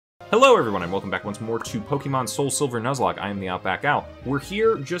Hello everyone and welcome back once more to Pokemon Soul Silver Nuzlocke. I am the OutbackAl. We're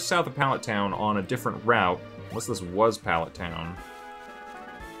here just south of Pallet Town on a different route. Unless this was Pallet Town.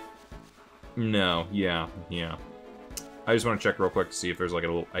 No, yeah. I just want to check real quick to see if there's like a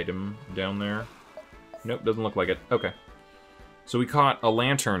little item down there. Nope, doesn't look like it. Okay. So we caught a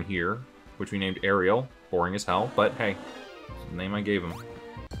lantern here, which we named Ariel. Boring as hell, but hey, that's the name I gave him.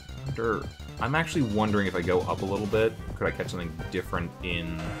 I'm actually wondering if I go up a little bit, could I catch something different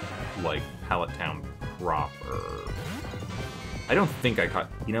in, like, Pallet Town proper? I don't think I caught...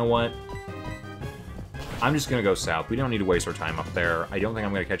 You know what? I'm just gonna go south. We don't need to waste our time up there. I don't think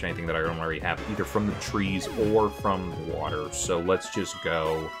I'm gonna catch anything that I don't already have, either from the trees or from the water. So let's just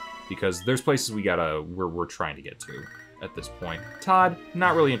go, because there's places we're trying to get to at this point. Todd,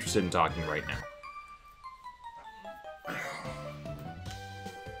 not really interested in talking right now.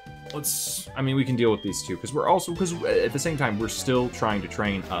 We can deal with these two, because at the same time, we're still trying to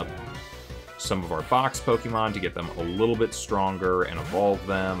train up some of our box Pokemon to get them a little bit stronger and evolve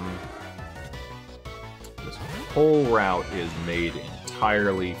them. This whole route is made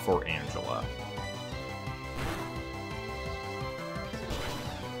entirely for Angela.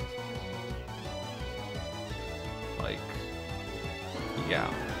 Like,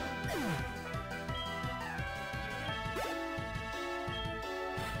 yeah.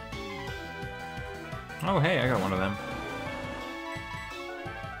 Oh, hey, I got one of them.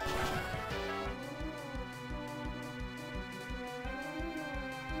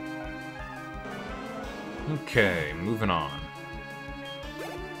 Okay, moving on.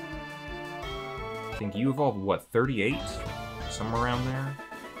 I think you evolved, what, 38? Somewhere around there?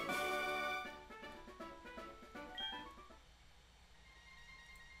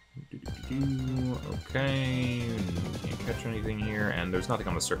 Okay, can't catch anything here, and there's nothing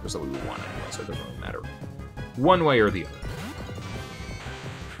on the surface that we would want anyway, so it doesn't really matter one way or the other.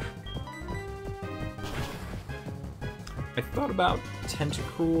 I thought about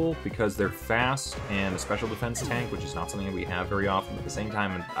Tentacruel because they're fast and a special defense tank, which is not something that we have very often. At the same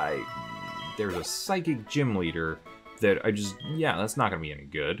time, there's a psychic gym leader that that's not going to be any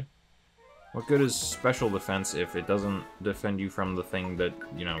good. What good is special defense if it doesn't defend you from the thing that,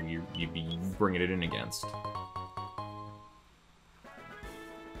 you know, you'd be bringing it in against?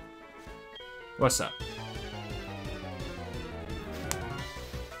 What's up?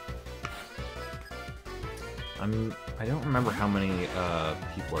 I don't remember how many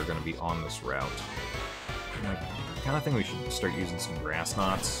people are going to be on this route. I kind of think we should start using some grass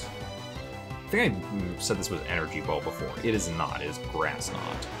knots. I think I said this was Energy Ball before. It is not. It is Grass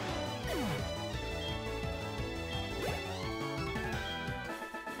Knot.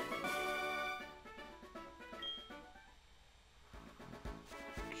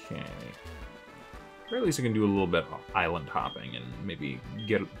 Okay. Or at least I can do a little bit of island hopping and maybe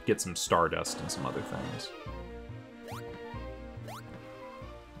get some Stardust and some other things.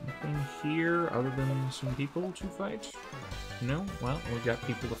 Anything here other than some people to fight? No? Well, we got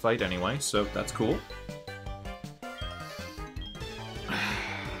people to fight anyway, so that's cool.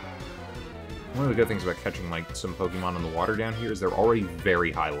 One of the good things about catching, like, some Pokemon in the water down here is they're already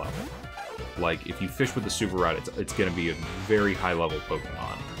very high level. Like, if you fish with the Super Rod, it's going to be a very high-level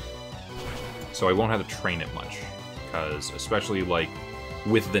Pokemon. So I won't have to train it much, because especially, like,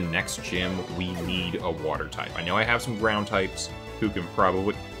 with the next gym, we need a water type. I know I have some ground types who can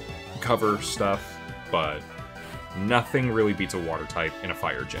probably cover stuff, but nothing really beats a water type in a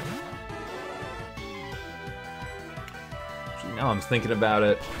fire gym. Actually, now I'm thinking about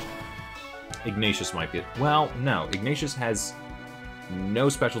it, Ignatius might be it. Well, no, Ignatius has no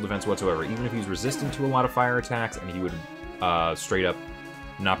special defense whatsoever. Even if he's resistant to a lot of fire attacks, and he would straight up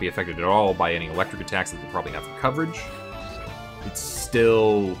not be affected at all by any electric attacks that they probably have for coverage, it's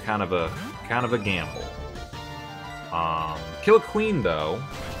still kind of a gamble. Kill Queen, though,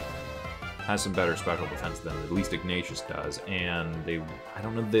 has some better special defense than at least Ignatius does, and I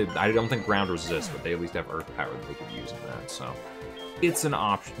don't think ground resists, but they at least have earth power that they could use in that, so it's an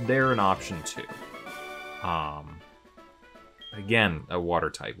option. They're an option too. Again, a water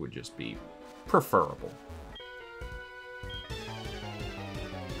type would just be preferable.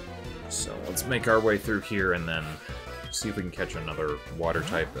 So let's make our way through here and then see if we can catch another water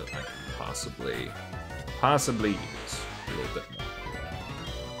type that I can possibly use a little bit more.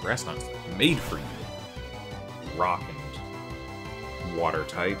 Grass Knot's made for you. Rock and water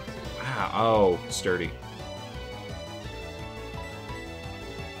type. Wow. Oh, sturdy.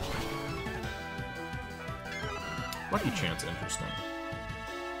 Lucky Chance, interesting.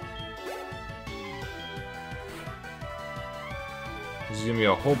 There's gonna be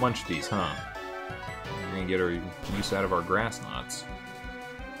a whole bunch of these, huh? We're gonna get our use out of our grass knots.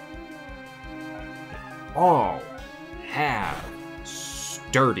 all have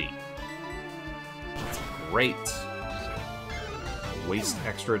sturdy. That's great. Waste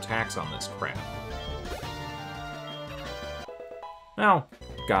extra attacks on this crap. Well,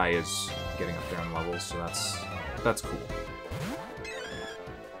 Guy is getting up there in levels, so that's cool.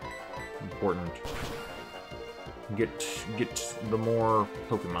 Important. Get the more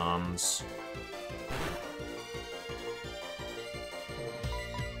Pokemons.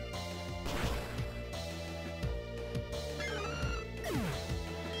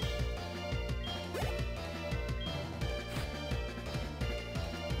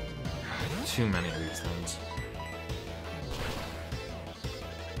 Too many of these things.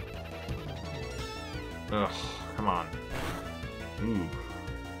 Ugh, come on. Ooh.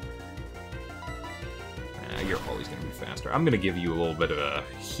 You're always going to be faster. I'm going to give you a little bit of a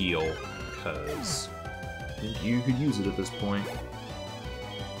heal, because I think you could use it at this point.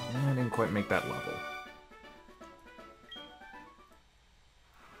 I didn't quite make that level.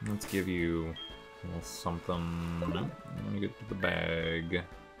 Let's give you a little something. Nope. Let me get to the bag.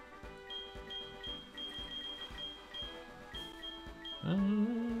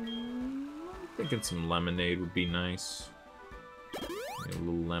 I'm thinking some lemonade would be nice. A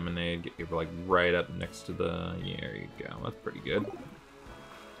little lemonade, get you like right up next to the... Yeah, there you go. That's pretty good.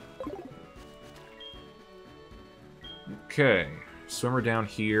 Okay, swimmer down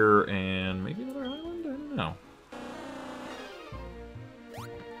here, and maybe another island? I don't know. No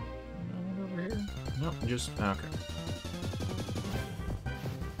one over here? Nope, just... okay.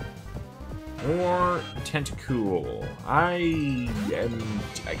 Or Tentacool. I'm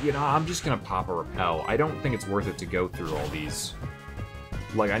just gonna pop a Repel. I don't think it's worth it to go through all these.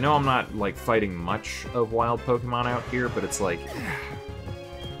 Like, I know I'm not, like, fighting much of wild Pokemon out here, but it's like...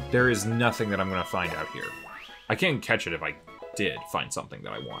 there is nothing that I'm gonna find out here. I can't catch it if I did find something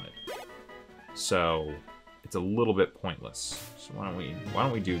that I wanted. So, it's a little bit pointless. So why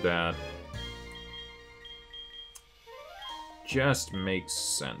don't we do that? Just makes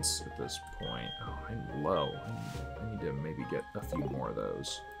sense at this point. Oh, I'm low. I need to maybe get a few more of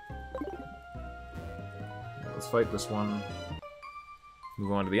those. Let's fight this one.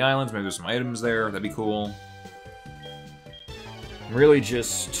 Move on to the islands. Maybe there's some items there. That'd be cool. Really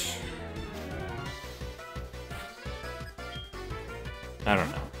just... I don't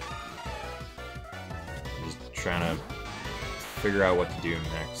know. Just trying to figure out what to do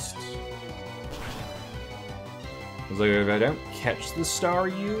next. It's like, if I don't catch the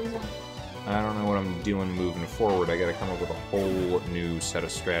Staryu, I don't know what I'm doing moving forward. I gotta come up with a whole new set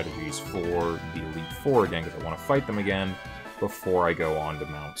of strategies for the Elite Four again, because I want to fight them again before I go on to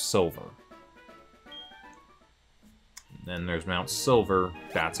Mount Silver. And then there's Mount Silver.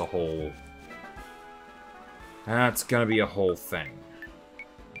 That's gonna be a whole thing.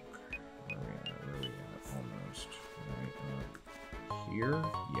 Where are we at? Almost. Right up here?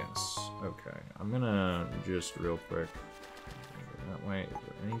 Yes. Okay. I'm gonna just real quick go that way. Is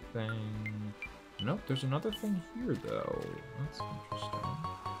there anything? Nope, there's another thing here though. That's interesting.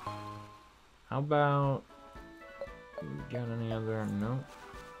 How about... we got any other... Nope.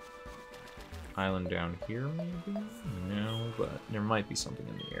 Island down here maybe? No, but there might be something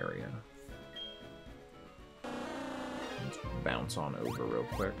in the area. Let's bounce on over real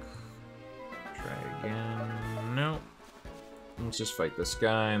quick. Try again. Nope. Let's just fight this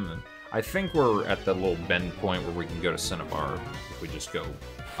guy, and then... I think we're at the little bend point where we can go to Cinnabar if we just go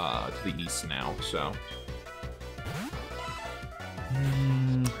to the east now, so...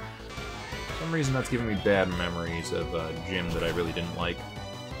 For some reason that's giving me bad memories of a gym that I really didn't like.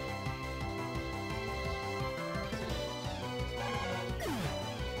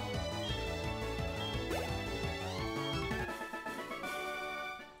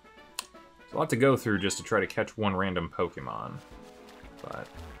 There's a lot to go through just to try to catch one random Pokemon, but...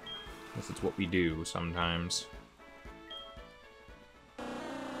 I guess it's what we do sometimes.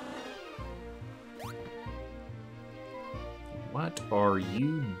 What are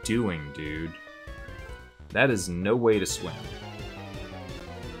you doing, dude? That is no way to swim.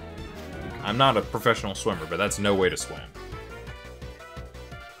 I'm not a professional swimmer, but that's no way to swim.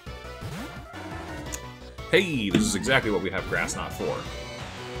 Hey, this is exactly what we have Grass Knot for.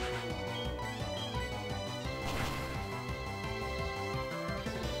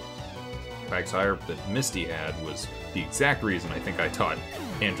 Quagsire that Misty had was the exact reason I think I taught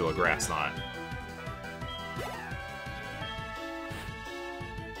Angela Grass Knot.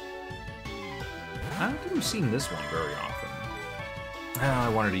 I don't think we've seen this one very often. I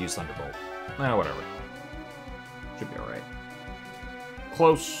wanted to use Thunderbolt. Whatever. Should be alright.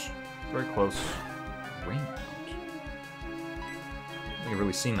 Close. Very close. Rainbow. think I've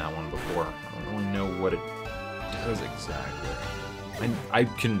really seen that one before. I don't really know what it does exactly. I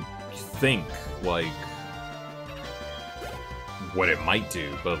can think, like, what it might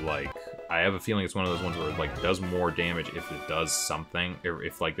do, but, like, I have a feeling it's one of those ones where it, like, does more damage if it does something, or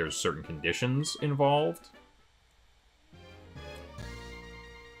if, like, there's certain conditions involved.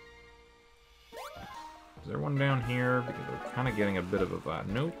 Is there one down here? Because we're kind of getting a bit of a vibe.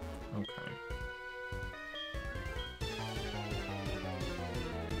 Nope. Okay.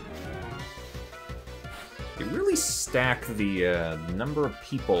 They really stack the number of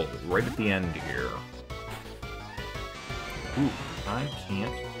people right at the end here. Ooh, I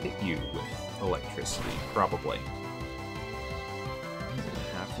can't hit you with electricity, probably. I'm gonna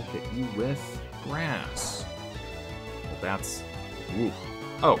have to hit you with grass. Well, that's... Ooh.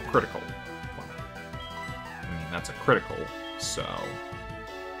 Oh, critical. I mean, that's a critical, so...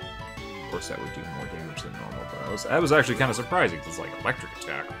 Of course, that would do more damage than normal, but that was actually kind of surprising, because it's like electric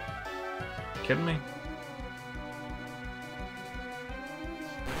attack. You kidding me?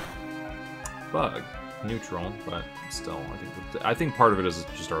 Bug. Neutral, but still, I think part of it is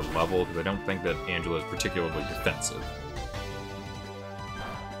just our level, because I don't think that Angela is particularly defensive.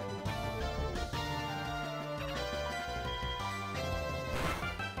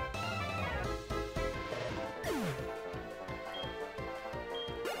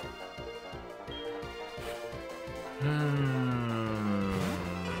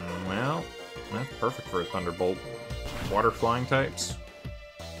 Well, that's perfect for a Thunderbolt. Water flying types.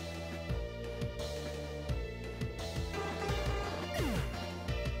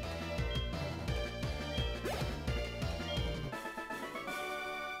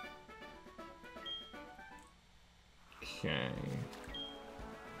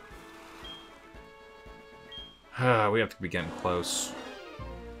 We have to be getting close.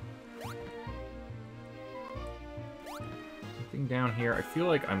 Something down here. I feel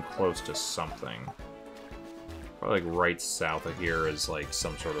like I'm close to something. Probably like right south of here is like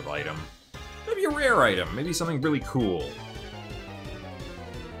some sort of item. Maybe a rare item. Maybe something really cool.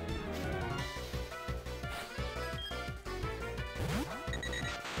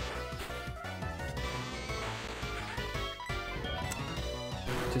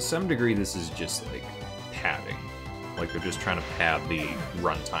 To some degree, this is just like padding. Like, they're just trying to pad the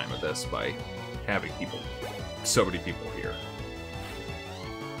runtime of this by having so many people here.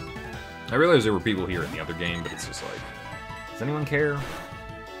 I realized there were people here in the other game, but it's just like, does anyone care?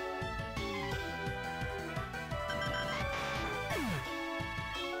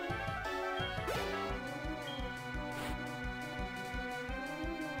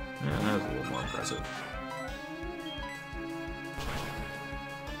 Yeah, that was a little more impressive.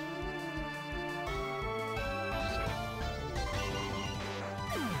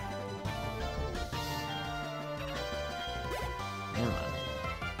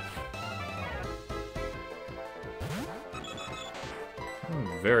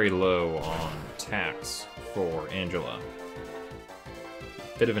 Very low on attacks for Angela.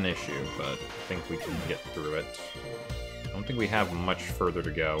 Bit of an issue, but I think we can get through it. I don't think we have much further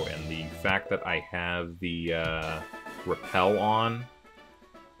to go, and the fact that I have the repel on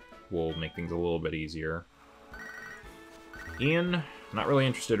will make things a little bit easier. Ian, not really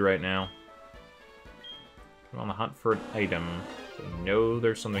interested right now. I'm on the hunt for an item. I know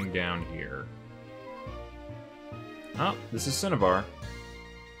there's something down here. Oh, this is Cinnabar.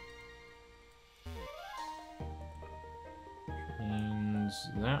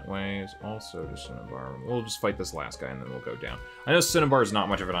 That way is also to Cinnabar. We'll just fight this last guy and then we'll go down. I know Cinnabar is not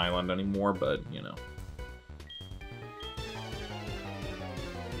much of an island anymore, but, you know.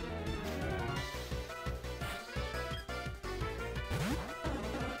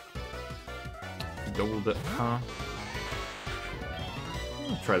 Gold, huh?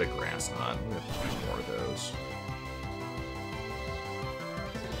 I'll try the grass knot. We have a few more of those.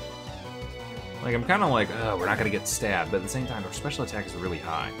 Like, I'm kind of like, oh, we're not going to get stabbed, but at the same time, our special attack is really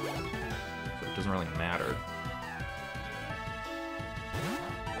high. So it doesn't really matter.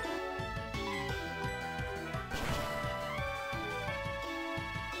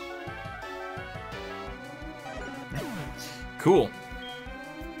 Cool.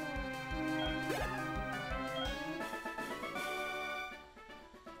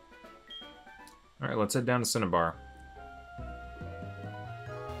 Alright, let's head down to Cinnabar.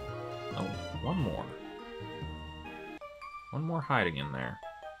 One more. One more hiding in there.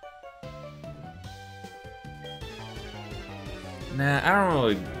 Nah, I don't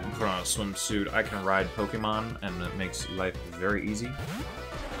really put on a swimsuit. I can ride Pokemon, and it makes life very easy.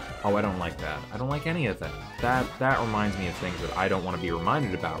 Oh, I don't like that. I don't like any of that. That reminds me of things that I don't want to be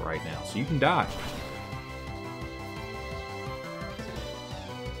reminded about right now. So you can die.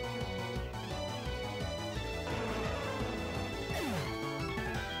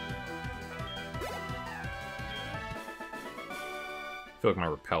 I feel like my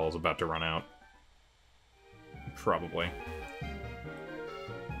repel is about to run out. Probably.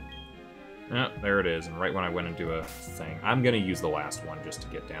 Yeah, there it is, and right when I went into a thing. I'm gonna use the last one just to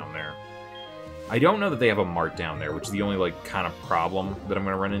get down there. I don't know that they have a mart down there, which is the only, like, kind of problem that I'm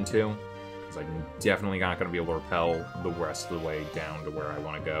gonna run into. Because I'm definitely not gonna be able to repel the rest of the way down to where I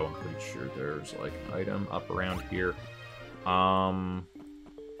want to go. I'm pretty sure there's, like, an item up around here. But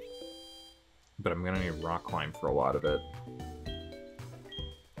I'm gonna need rock climb for a lot of it.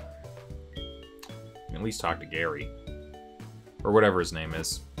 At least talk to Gary. Or whatever his name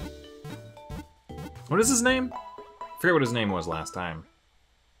is. What is his name? I forget what his name was last time.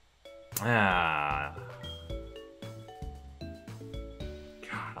 God,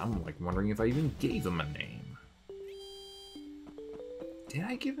 I'm like wondering if I even gave him a name. Did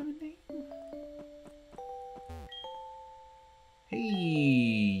I give him a name?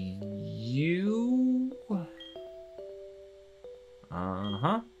 Hey, you?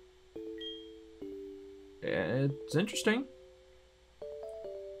 Uh-huh. It's interesting.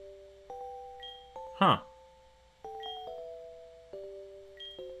 Huh.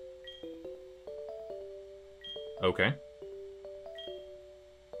 Okay.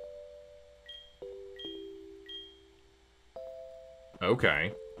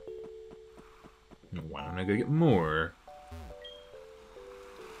 Okay. Why don't I go get more?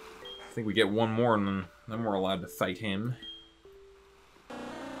 I think we get one more and then we're allowed to fight him.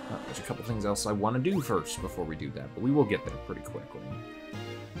 There's a couple things else I want to do first before we do that, but we will get there pretty quickly.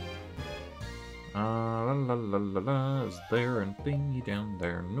 La la la la la, is there anything down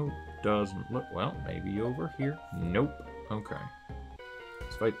there? Nope, doesn't look, well, maybe over here. Nope, okay.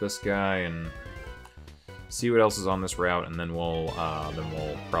 Let's fight this guy and see what else is on this route, and then we'll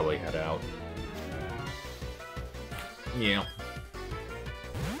probably head out. Yeah.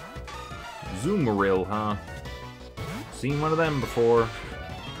 Zoomeril, huh? Seen one of them before.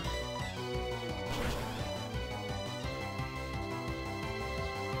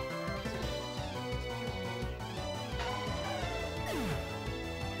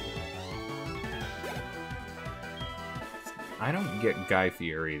 I don't get Guy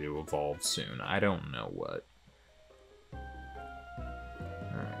Fieri to evolve soon. I don't know what.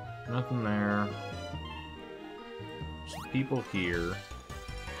 Alright, nothing there. Some people here.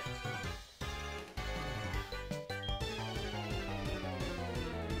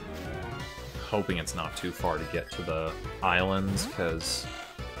 Hoping it's not too far to get to the islands, because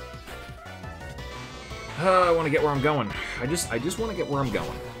I want to get where I'm going. I just want to get where I'm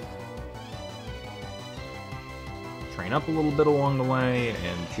going. Train up a little bit along the way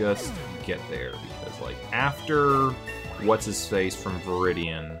and just get there, because like after what's-his-face from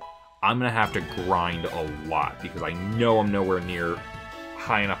Viridian, I'm gonna have to grind a lot because I know I'm nowhere near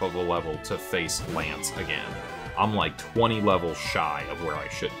high enough of a level to face Lance again. I'm like 20 levels shy of where I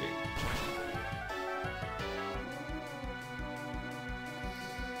should be.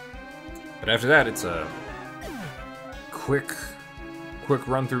 But after that, it's a quick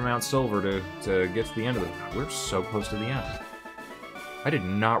run through Mount Silver to get to the end of it. We're so close to the end. I did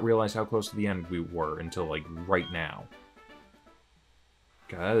not realize how close to the end we were until, like, right now.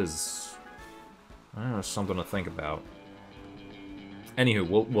 Guys, I don't know, something to think about.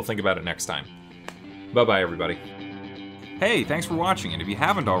 Anywho, we'll think about it next time. Bye-bye, everybody. Hey, thanks for watching, and if you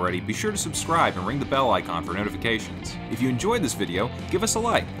haven't already, be sure to subscribe and ring the bell icon for notifications. If you enjoyed this video, give us a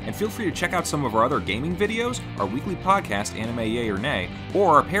like, and feel free to check out some of our other gaming videos, our weekly podcast, Anime Yay or Nay,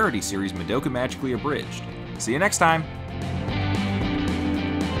 or our parody series, Madoka Magically Abridged. See you next time!